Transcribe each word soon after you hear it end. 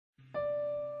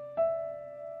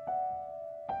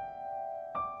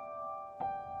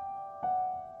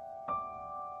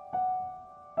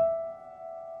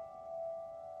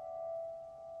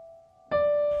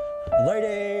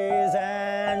Ladies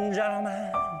and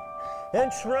gentlemen,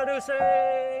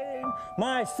 introducing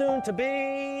my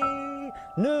soon-to-be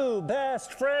new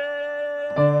best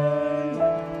friend,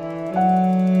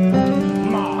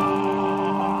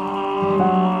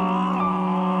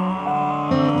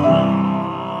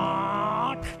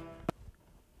 Mark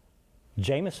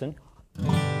Jameson.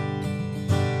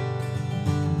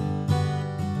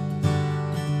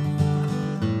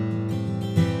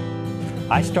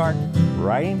 I start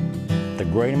writing the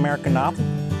great American novel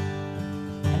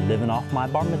and living off my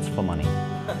bar mitzvah money.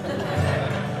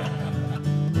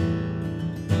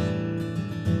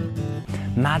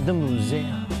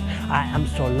 Mademoiselle, I am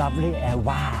so lovely and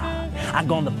wild. I'm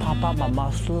gonna pop out my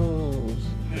muscles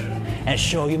and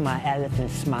show you my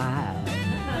elephant smile.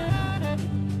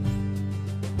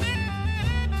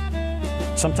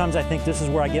 Sometimes I think this is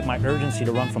where I get my urgency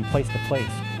to run from place to place,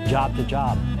 job to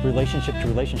job, relationship to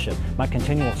relationship, my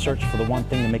continual search for the one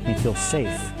thing to make me feel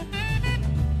safe.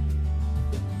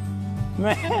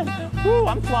 Man, woo,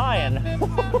 I'm flying.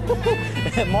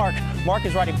 Mark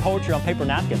is writing poetry on paper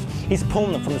napkins. He's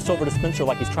pulling them from the silver dispenser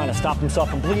like he's trying to stop himself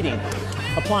from bleeding,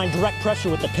 applying direct pressure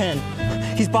with the pen.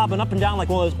 He's bobbing up and down like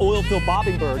one of those oil-filled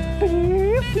bobbing birds.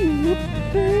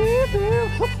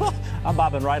 I'm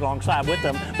bobbing right alongside with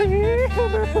them.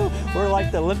 We're like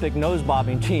the Olympic nose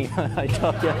bobbing team, I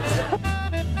tell you.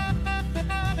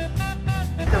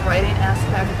 The writing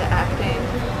aspect, the acting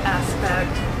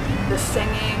aspect, the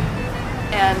singing,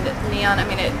 and neon, I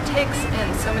mean, it takes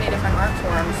in so many different art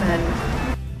forms. And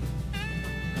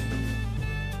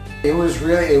it was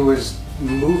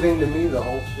moving to me, the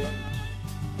whole thing.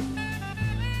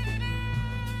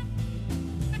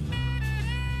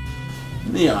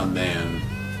 Neon Man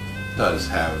does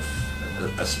have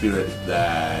a spirit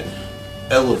that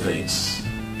elevates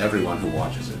everyone who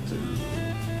watches it to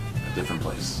a different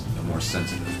place, a more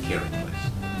sensitive, caring place.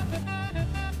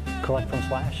 Collect from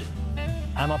Slash.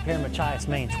 I'm up here in Machias,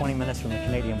 Maine, 20 minutes from the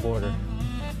Canadian border.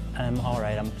 I'm all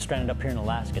right. I'm stranded up here in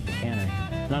Alaska at the cannery.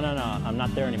 No, I'm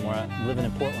not there anymore. I'm living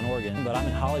in Portland, Oregon, but I'm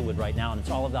in Hollywood right now, and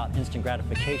it's all about instant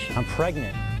gratification. I'm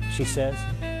pregnant, she says,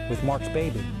 with Mark's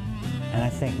baby. And I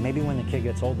think maybe when the kid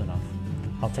gets old enough,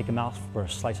 I'll take him out for a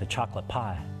slice of chocolate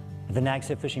pie at the Nags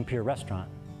Head Fishing Pier restaurant.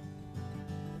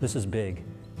 This is big.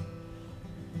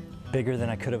 Bigger than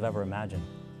I could have ever imagined.